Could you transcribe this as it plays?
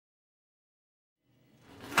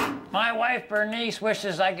My wife, Bernice,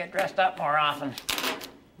 wishes I get dressed up more often.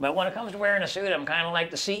 But when it comes to wearing a suit, I'm kind of like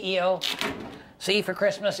the CEO. C for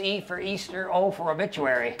Christmas, E for Easter, O for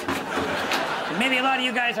obituary. And maybe a lot of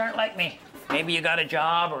you guys aren't like me. Maybe you got a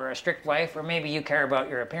job or a strict wife, or maybe you care about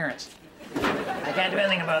your appearance. I can't do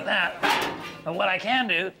anything about that. But what I can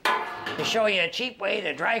do is show you a cheap way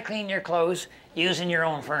to dry clean your clothes using your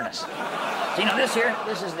own furnace. So you know this here?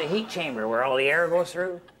 This is the heat chamber where all the air goes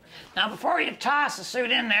through. Now before you toss the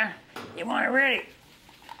suit in there, you want to really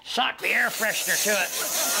sock the air freshener to it.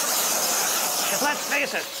 Because let's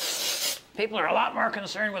face it, people are a lot more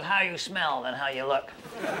concerned with how you smell than how you look.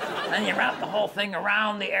 Then you wrap the whole thing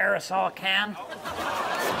around the aerosol can.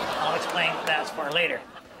 I'll explain what that's for later.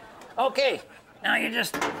 Okay, now you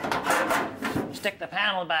just stick the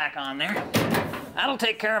panel back on there. That'll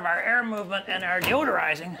take care of our air movement and our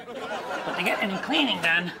deodorizing. But to get any cleaning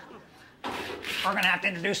done, we're gonna have to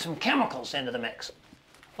introduce some chemicals into the mix.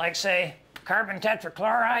 Like, say, carbon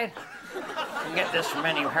tetrachloride. You can get this from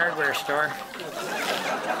any hardware store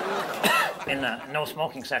in the no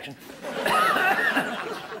smoking section.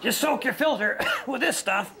 Just soak your filter with this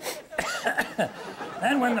stuff.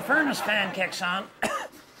 Then when the furnace fan kicks on,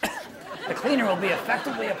 the cleaner will be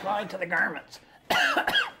effectively applied to the garments.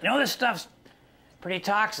 You know, this stuff's pretty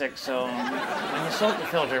toxic, so when you soak the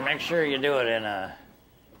filter, make sure you do it in a,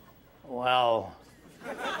 well,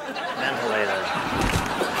 ventilated.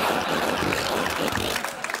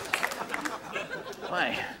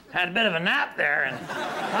 Boy, had a bit of a nap there, and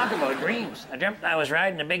talk about dreams. I dreamt I was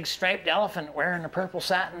riding a big striped elephant wearing a purple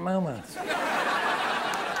satin muumuu.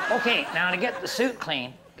 Okay, now to get the suit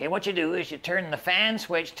clean, okay, what you do is you turn the fan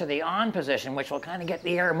switch to the on position, which will kind of get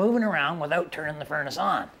the air moving around without turning the furnace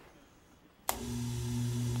on.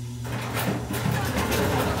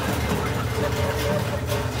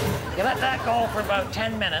 You let that go for about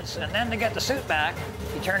 10 minutes, and then to get the suit back,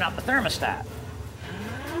 you turn up the thermostat.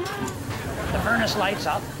 The furnace lights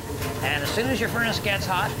up, and as soon as your furnace gets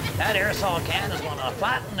hot, that aerosol can is going to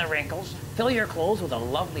flatten the wrinkles, fill your clothes with a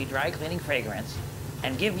lovely dry cleaning fragrance,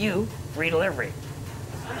 and give you free delivery.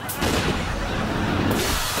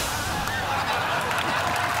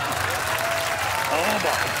 Oh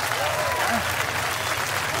boy.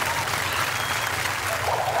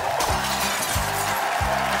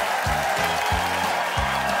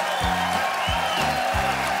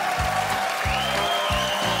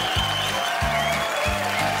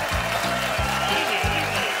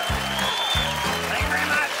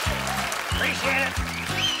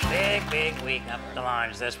 Big week up at the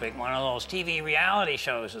lodge this week. One of those TV reality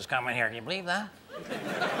shows is coming here. Can you believe that?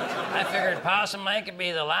 I figured Possum Lake would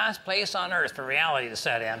be the last place on earth for reality to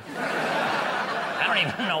set in. I don't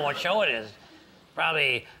even know what show it is.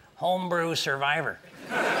 Probably Homebrew Survivor.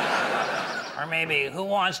 Or maybe Who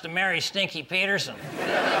Wants to Marry Stinky Peterson?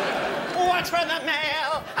 What's for the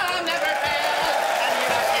mail? I'll never fail. And you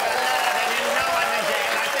don't give a love and you know I'm in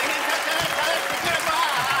jail. I'm singing goodbye.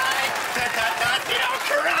 You don't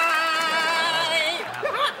cry.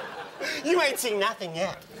 You ain't seen nothing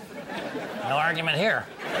yet. No argument here.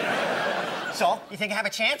 So, you think I have a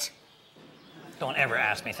chance? Don't ever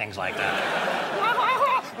ask me things like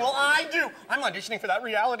that. Well, I do. I'm auditioning for that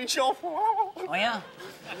reality show. Oh, yeah?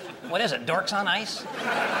 What is it, Dorks on Ice?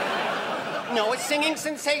 No, it's Singing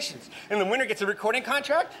Sensations. And the winner gets a recording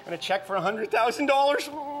contract and a check for $100,000.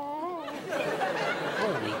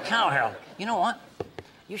 Holy cow, Harold. You know what?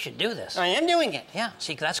 You should do this. I am doing it. Yeah,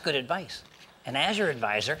 see, that's good advice. And as your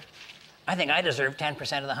advisor, I think I deserve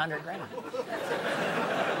 10% of the $100 grand.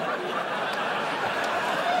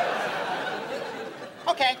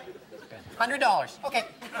 Okay. $100. Okay.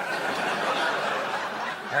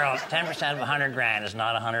 Harold, 10% of 100 grand is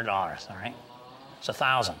not $100, all right? It's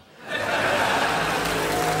 1,000.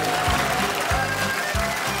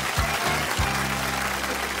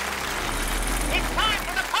 It's time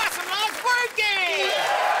for the Possum Lodge word game!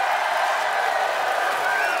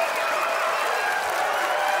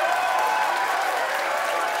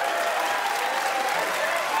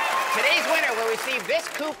 Today's winner will receive this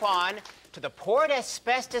coupon to the Port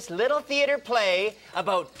Asbestos Little Theatre play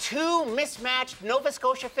about two mismatched Nova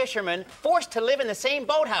Scotia fishermen forced to live in the same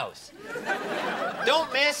boathouse. Don't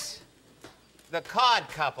miss the cod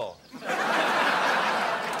couple.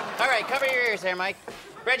 All right, cover your ears there, Mike.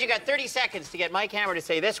 Brad, you got 30 seconds to get Mike Hammer to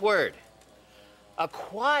say this word.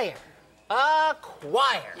 Acquire.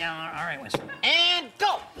 Acquire. Yeah, all right, Winston. And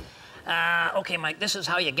go. Okay, Mike, this is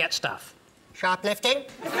how you get stuff. Shoplifting.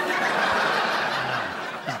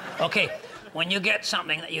 Okay, when you get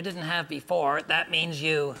something that you didn't have before, that means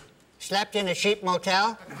you... Slept in a sheep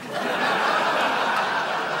motel.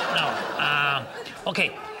 No,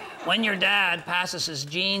 okay, When your dad passes his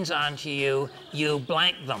genes on to you, you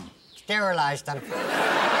blank them. Sterilized them.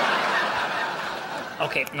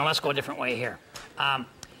 Okay, now let's go a different way here.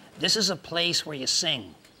 This is a place where you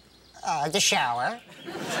sing. The shower.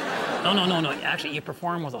 No. Actually, you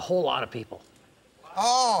perform with a whole lot of people.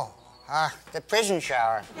 Oh, the prison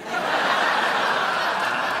shower.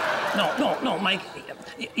 No, Mike.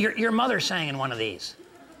 Your mother sang in one of these.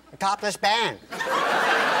 A topless band.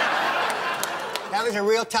 That was a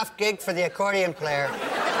real tough gig for the accordion player.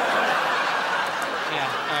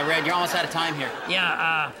 Yeah, Red, you're almost out of time here.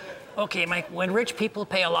 Yeah, okay, Mike, when rich people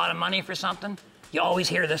pay a lot of money for something, you always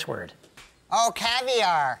hear this word. Oh,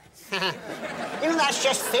 caviar. You know that's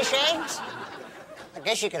just fish eggs? I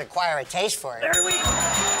guess you could acquire a taste for it. There we go.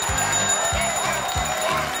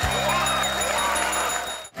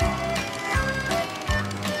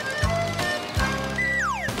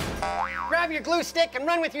 Grab your glue stick and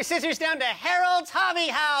run with your scissors down to Harold's Hobby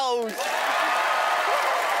House.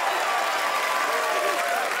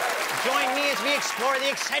 Join me as we explore the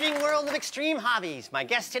exciting world of extreme hobbies. My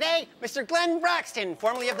guest today, Mr. Glenn Braxton,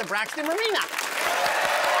 formerly of the Braxton Marina.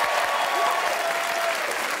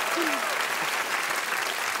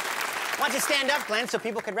 Why don't you stand up, Glenn, so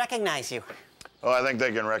people could recognize you? Oh, I think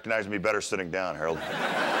they can recognize me better sitting down, Harold.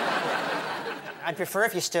 I'd prefer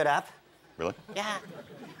if you stood up. Really? Yeah.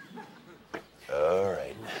 All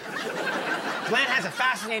right. Glenn has a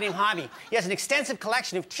fascinating hobby. He has an extensive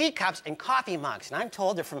collection of teacups and coffee mugs, and I'm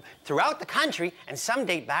told they're from throughout the country, and some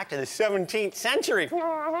date back to the 17th century.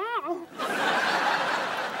 Well,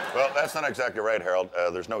 that's not exactly right, Harold.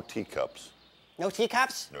 There's no teacups. No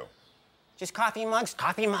teacups? No. Just coffee mugs?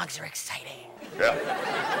 Coffee mugs are exciting. Yeah.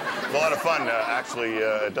 It's a lot of fun. Actually,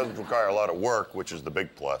 it doesn't require a lot of work, which is the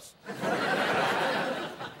big plus.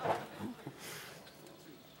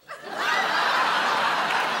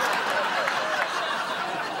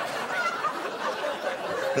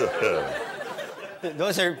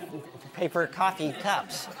 Those are paper coffee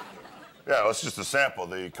cups. Yeah, well, it's just a sample.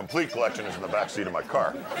 The complete collection is in the back seat of my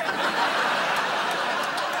car.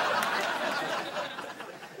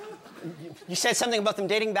 You said something about them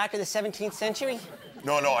dating back to the 17th century?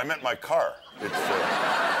 No, I meant my car.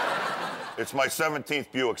 It's my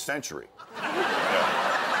 17th Buick Century. Yeah.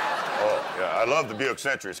 Oh, yeah, I love the Buick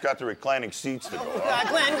Century. It's got the reclining seats to go on.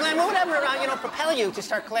 Glenn, what would ever, propel you to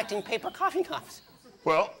start collecting paper coffee cups?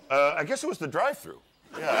 Well, I guess it was the drive-through.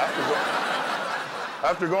 Yeah,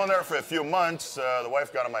 after going there for a few months, the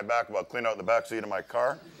wife got on my back about cleaning out the back seat of my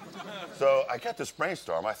car. So I got this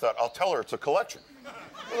brainstorm. I thought, I'll tell her it's a collection.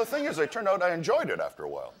 Well, the thing is, it turned out I enjoyed it after a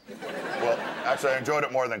while. Well, actually, I enjoyed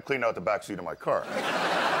it more than cleaning out the back seat of my car.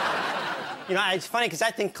 It's funny, because I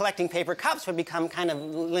think collecting paper cups would become kind of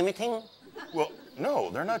limiting. Well, no,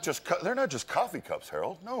 they're not just coffee cups,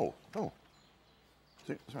 Harold. No.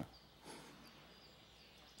 See, sorry.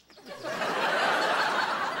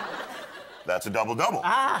 That's a double-double.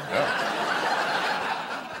 Ah.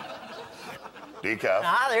 Yeah. Decaf.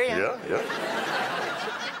 Ah, there you go. Yeah.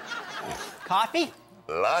 Coffee?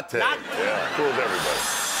 Latte. Yeah, cooled everybody.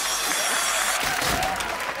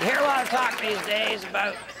 You hear a lot of talk these days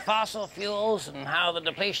about fossil fuels and how the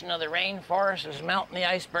depletion of the rainforest is melting the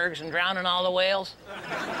icebergs and drowning all the whales.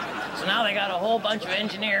 So now they got a whole bunch of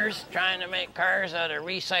engineers trying to make cars out of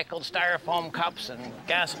recycled styrofoam cups and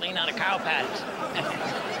gasoline out of cow patties.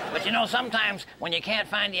 But sometimes when you can't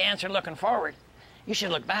find the answer looking forward, you should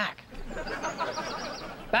look back.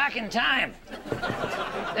 Back in time.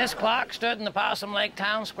 This clock stood in the Possum Lake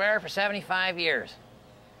town square for 75 years.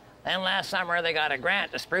 Then last summer, they got a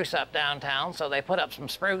grant to spruce up downtown, so they put up some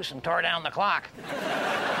spruce and tore down the clock.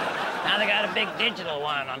 Now they got a big digital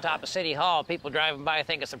one on top of City Hall. People driving by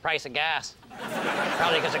think it's the price of gas.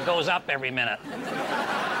 Probably because it goes up every minute.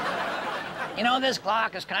 This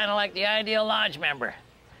clock is kind of like the ideal lodge member.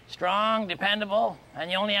 Strong, dependable,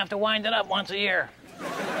 and you only have to wind it up once a year.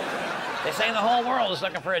 They say the whole world is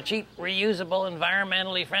looking for a cheap, reusable,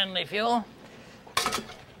 environmentally friendly fuel.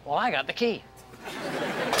 Well, I got the key.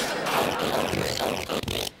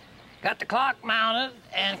 Got the clock mounted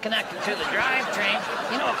and connected to the drivetrain.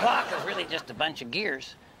 A clock is really just a bunch of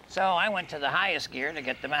gears. So I went to the highest gear to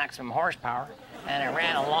get the maximum horsepower, and I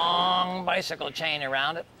ran a long bicycle chain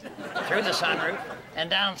around it, through the sunroof, and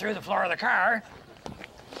down through the floor of the car,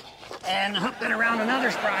 and hooked it around another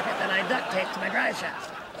sprocket that I duct taped to my drive shaft.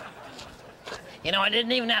 I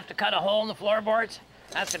didn't even have to cut a hole in the floorboards.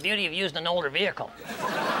 That's the beauty of using an older vehicle.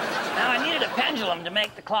 Now, I needed a pendulum to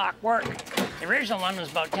make the clock work. The original one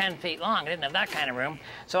was about 10 feet long. I didn't have that kind of room.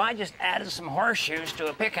 So I just added some horseshoes to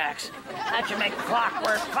a pickaxe. That should make the clock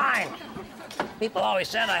work fine. People always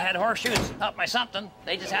said I had horseshoes up my something.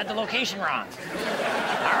 They just had the location wrong.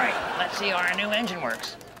 All right, Let's see how our new engine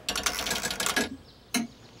works.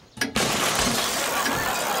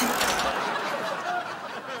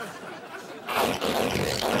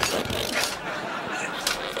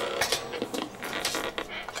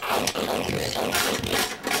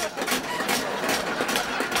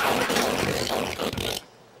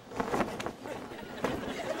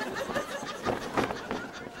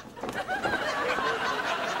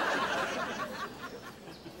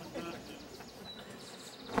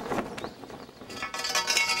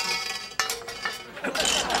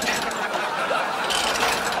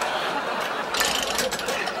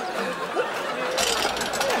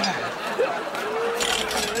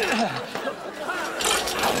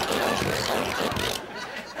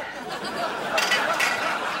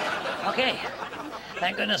 Okay,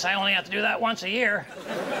 thank goodness I only have to do that once a year.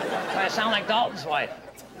 I sound like Dalton's wife.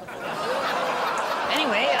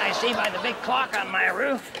 Anyway, I see by the big clock on my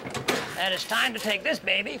roof that it's time to take this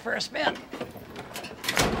baby for a spin.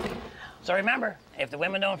 So remember, if the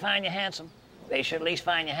women don't find you handsome, they should at least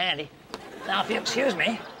find you handy. Now, if you excuse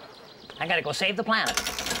me, I gotta go save the planet.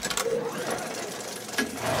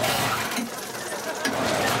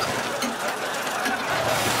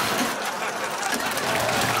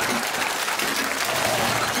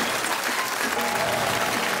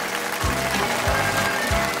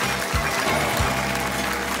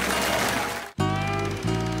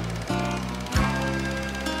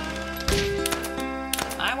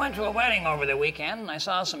 I went to a wedding over the weekend and I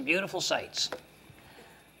saw some beautiful sights.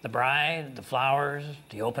 The bride, the flowers,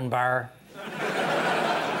 the open bar.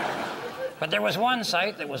 But there was one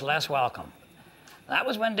sight that was less welcome. That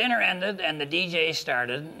was when dinner ended and the DJ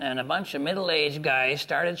started and a bunch of middle-aged guys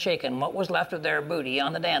started shaking what was left of their booty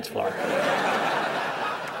on the dance floor.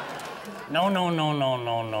 No, no, no, no,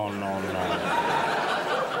 no, no, no, no.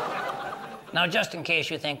 Now, just in case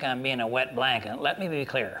you think I'm being a wet blanket, let me be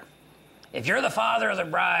clear. If you're the father of the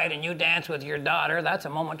bride and you dance with your daughter, that's a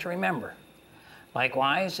moment to remember.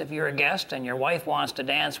 Likewise, if you're a guest and your wife wants to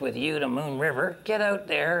dance with you to Moon River, get out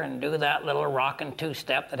there and do that little rockin'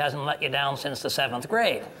 two-step that hasn't let you down since the 7th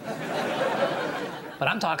grade. But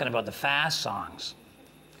I'm talking about the fast songs.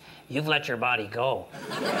 You've let your body go.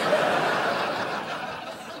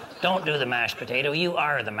 Don't do the mashed potato. You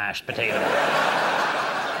are the mashed potato.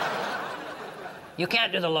 You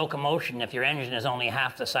can't do the locomotion if your engine is only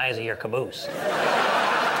half the size of your caboose.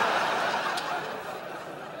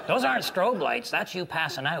 Those aren't strobe lights, that's you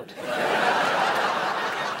passing out.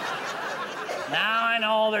 Now, I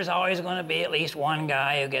know there's always going to be at least one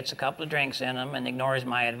guy who gets a couple of drinks in him and ignores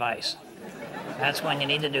my advice. That's when you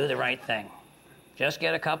need to do the right thing. Just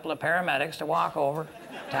get a couple of paramedics to walk over,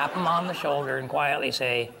 tap them on the shoulder, and quietly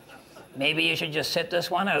say, "Maybe you should just sit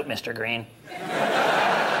this one out, Mr. Green."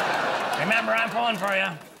 Remember, I'm pulling for you.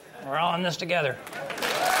 We're all in this together.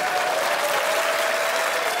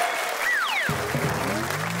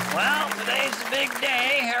 Well, today's the big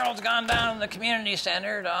day. Harold's gone down to the community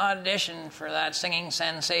center to audition for that singing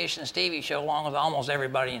sensation Stevie show along with almost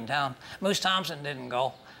everybody in town. Moose Thompson didn't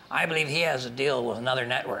go. I believe he has a deal with another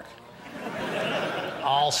network.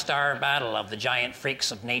 All-star battle of the giant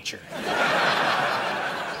freaks of nature.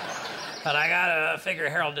 But I gotta figure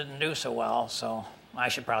Harold didn't do so well, so I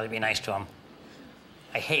should probably be nice to him.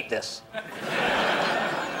 I hate this.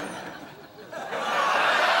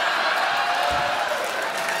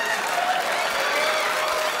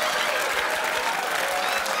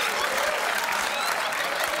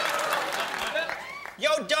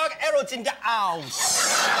 Yo, Doug, Harold's in the house.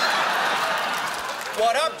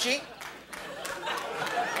 What up, G?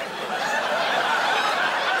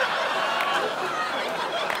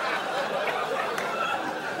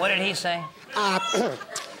 What did he say?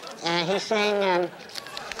 He's saying,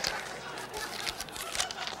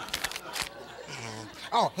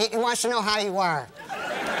 he wants to know how you are.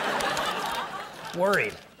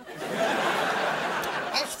 Worried.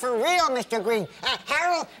 It's for real, Mr. Green.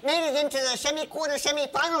 Harold made it into the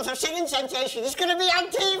semi-finals of Singing Sensation. He's gonna be on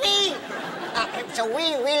TV. So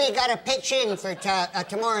we really gotta pitch in for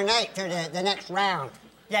tomorrow night for the next round.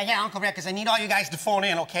 Yeah, Uncle Red, because I need all you guys to phone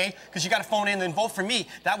in, okay? Because you got to phone in and vote for me.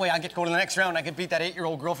 That way I get to go to the next round. I can beat that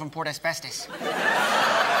 8-year-old girl from Port Asbestos. No,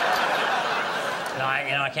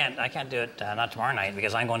 I can't do it, not tomorrow night,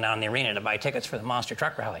 because I'm going down in the arena to buy tickets for the monster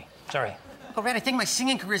truck rally. Sorry. Uncle Red, I think my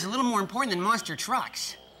singing career is a little more important than monster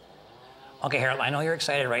trucks. Okay, Harold, I know you're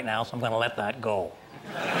excited right now, so I'm going to let that go.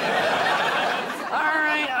 All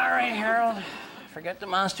right, Harold. Forget the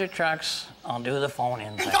monster trucks. I'll do the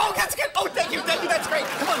phone-in thing. Oh, that's good. Oh, thank you. That's great.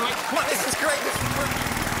 Come on, Mike. Come on, this is great.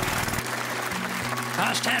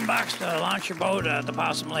 Costs $10 to launch your boat at the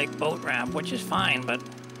Possum Lake boat ramp, which is fine, but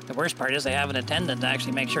The worst part is they have an attendant to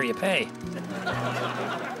actually make sure you pay.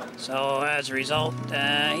 So as a result,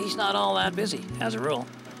 he's not all that busy, as a rule.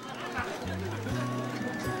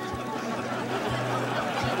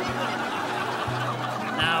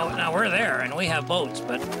 Now we're there and we have boats,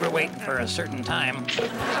 but we're waiting for a certain time.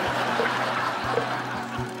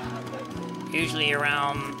 Usually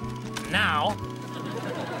around now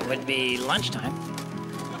would be lunchtime.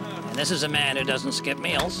 And this is a man who doesn't skip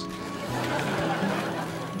meals.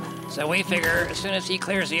 So we figure as soon as he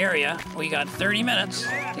clears the area, we got 30 minutes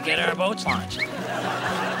to get our boats launched.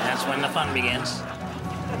 That's when the fun begins.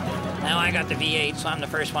 Now I got the V8, so I'm the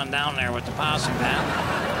first one down there with the possum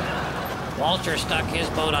path. Walter stuck his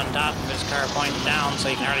boat on top of his car pointing down so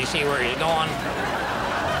you can hardly see where he's going.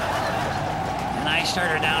 And I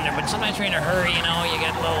started down there, but sometimes you're in a hurry, you know, you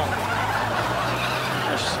get a little...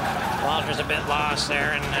 Walter's a bit lost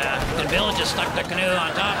there, and Bill just stuck the canoe on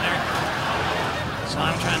top there. So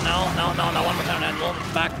I'm trying, no, one more time, no,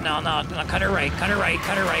 back, no, cut her right.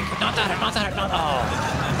 Not that, oh.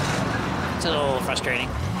 It's a little frustrating.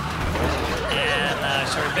 And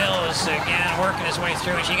so Bill is again working his way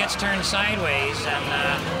through, and she gets turned sideways, and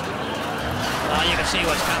well, you can see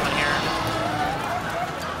what's coming here.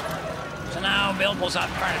 So now Bill pulls up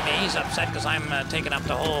in front of me. He's upset because I'm taking up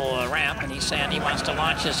the whole ramp, and he's saying he wants to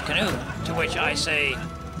launch his canoe, to which I say,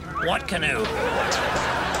 what canoe?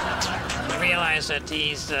 And I realize that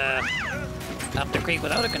he's up the creek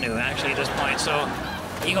without a canoe, actually, at this point, so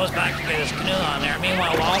he goes back to get his canoe on there.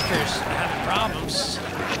 Meanwhile, Walter's having problems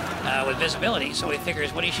with visibility, so he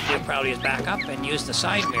figures what he should do probably is back up and use the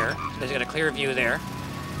side mirror. He's got a clear view there.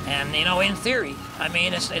 And, you know, in theory, I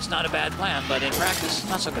mean, it's not a bad plan, but in practice,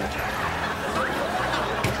 not so good.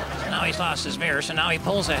 So now he's lost his mirror, so now he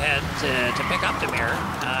pulls ahead to pick up the mirror,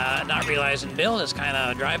 not realizing Bill is kind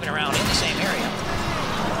of driving around in the same area.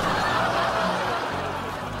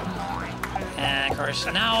 And, of course,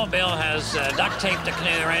 now Bill has duct taped the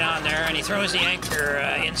canoe right on there, and he throws the anchor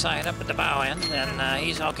inside up at the bow end, and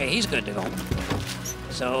he's good to go.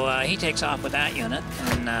 So he takes off with that unit,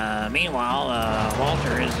 and meanwhile,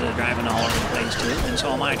 Walter is driving all over the place too, and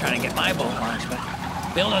so am I trying to get my boat launched. But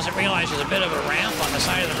Bill doesn't realize there's a bit of a ramp on the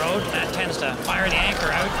side of the road, and that tends to fire the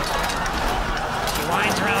anchor out. He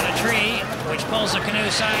winds around a tree, which pulls the canoe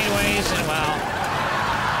sideways, and well,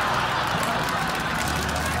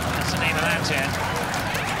 that's the name of that tune.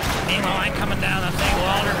 Meanwhile, I'm coming down the thing,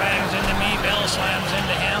 Walter bangs into me, Bill slams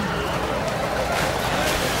into him.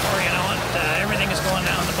 Before you know it, everything is going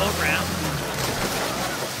down the boat ramp.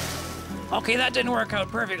 Okay, that didn't work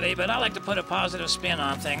out perfectly, but I like to put a positive spin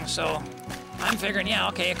on things, so I'm figuring, yeah,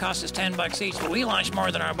 okay, it cost us $10 each, but we launched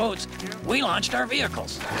more than our boats. We launched our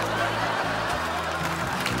vehicles.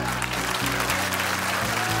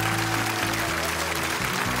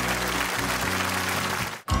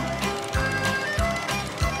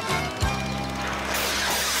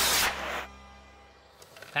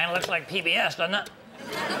 Kind of looks like PBS, doesn't it?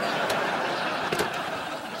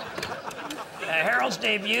 Harold's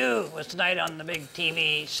debut was tonight on the big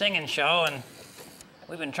TV singing show, and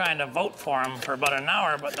we've been trying to vote for him for about an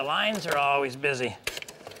hour, but the lines are always busy.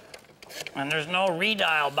 And there's no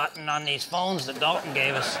redial button on these phones that Dalton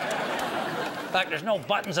gave us. In fact, there's no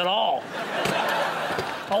buttons at all.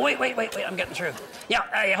 Oh, wait, I'm getting through. Yeah,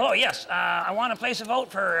 hello, yes, I want to place a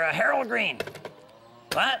vote for Harold Green.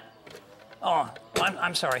 What? Oh,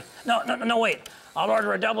 I'm sorry. No, wait. I'll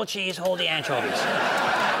order a double cheese, hold the anchovies.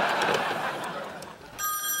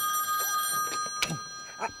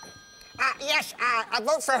 Yes, a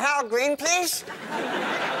vote for Harold Green, please.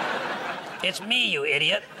 It's me, you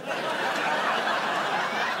idiot.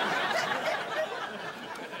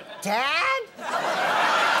 Dad?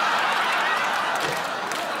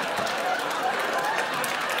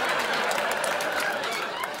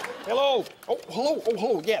 Hello. Oh, hello. Oh,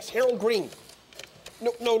 hello. Yes, Harold Green.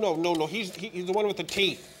 No. He's the one with the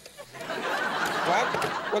teeth.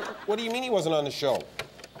 What do you mean he wasn't on the show?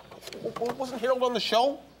 Wasn't Harold on the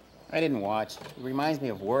show? I didn't watch. It reminds me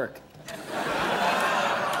of work.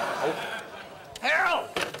 Harold!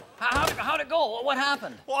 How'd it go? What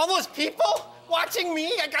happened? Well, all those people watching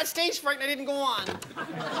me, I got stage fright and I didn't go on.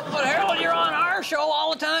 But Harold, you're on our show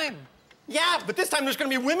all the time. Yeah, but this time there's gonna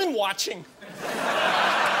be women watching.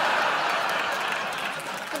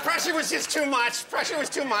 The pressure was just too much. Pressure was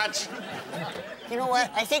too much. You know what?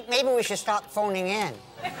 I think maybe we should stop phoning in.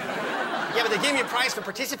 Yeah, but they gave me a prize for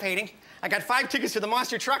participating. I got 5 tickets to the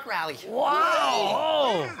monster truck rally. Wow!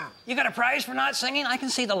 Oh. You got a prize for not singing? I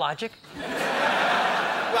can see the logic.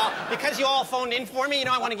 Well, because you all phoned in for me, you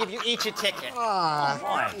know, I want to give you each a ticket. Oh,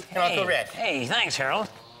 boy. Here, I'll go red. Hey, thanks, Harold.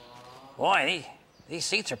 Boy, these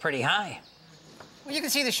seats are pretty high. Well, you can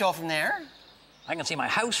see the show from there. I can see my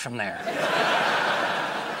house from there.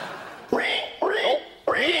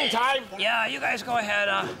 Meeting time. Yeah, you guys go ahead.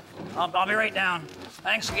 I'll be right down.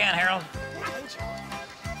 Thanks again, Harold.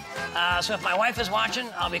 So if my wife is watching,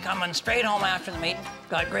 I'll be coming straight home after the meeting.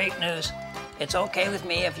 Got great news. It's okay with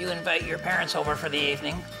me if you invite your parents over for the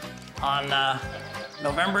evening on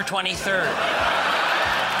November 23rd.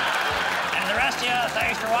 And the rest of you,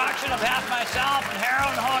 thanks for watching. On behalf of myself and Harold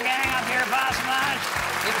and the whole gang up here at Possum Lodge,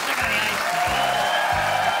 keep it sick on the ice.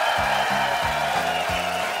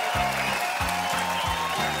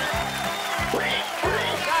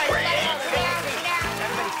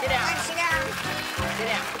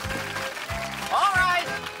 All right.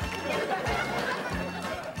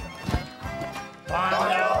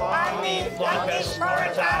 Quando, Omni, Flunkus,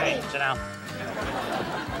 Moritati. Sit down.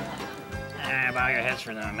 Bow your heads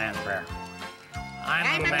for the man's prayer.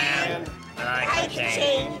 I'm a man, but I can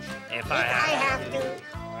change. If I have to,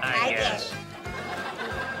 I guess.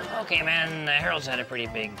 Okay, man, Harold's had a pretty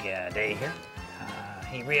big day here.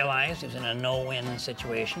 He realized he was in a no-win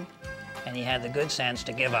situation, and he had the good sense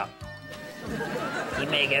to give up. He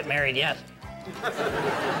may get married yet.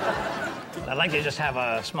 I'd like to just have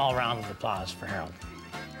a small round of applause for Harold.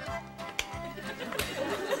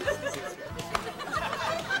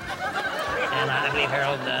 And I believe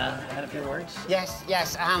Harold had a few words. Yes.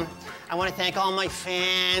 I want to thank all my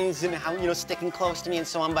fans and how, sticking close to me and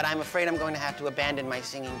so on, but I'm afraid I'm going to have to abandon my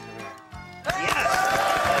singing career. Yes!